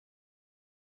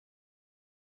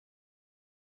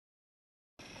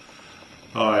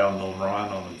Hi, I'm Norm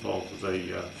Ryan. I'm involved with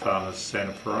the Farmers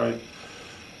Santa Parade.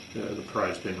 The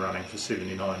parade's been running for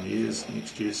 79 years.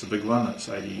 Next year's the big one. It's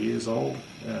 80 years old,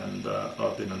 and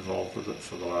I've been involved with it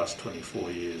for the last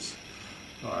 24 years.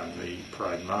 I'm the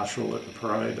parade marshal at the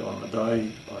parade on the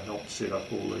day. I help set up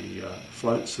all the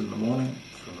floats in the morning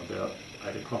from about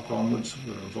 8 o'clock onwards.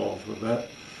 We're involved with that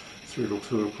through till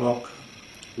 2 o'clock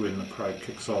when the parade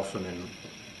kicks off, and then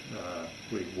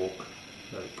we walk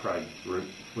the parade route,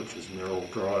 which is Merrill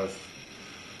Drive,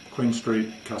 Queen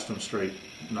Street, Custom Street,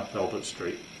 and up Albert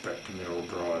Street back to Merrill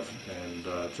Drive. And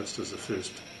just as the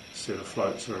first set of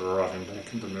floats are arriving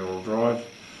back into Merrill Drive,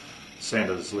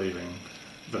 Santa's leaving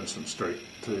Vincent Street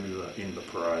to end the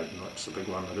parade, and that's the big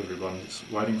one that everyone's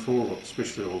waiting for,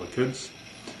 especially all the kids.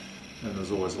 And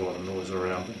there's always a lot of noise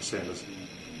around, and Santa's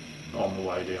on the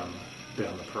way down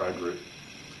the parade route.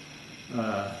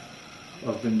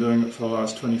 I've been doing it for the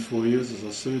last 24 years, as I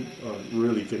said. I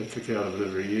really get a kick out of it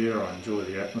every year. I enjoy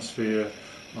the atmosphere.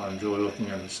 I enjoy looking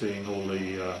and seeing all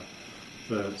the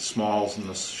smiles and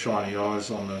the shiny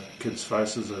eyes on the kids'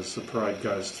 faces as the parade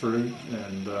goes through,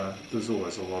 and there's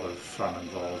always a lot of fun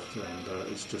involved,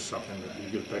 and it's just something that you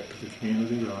give back to the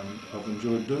community I've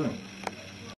enjoyed doing.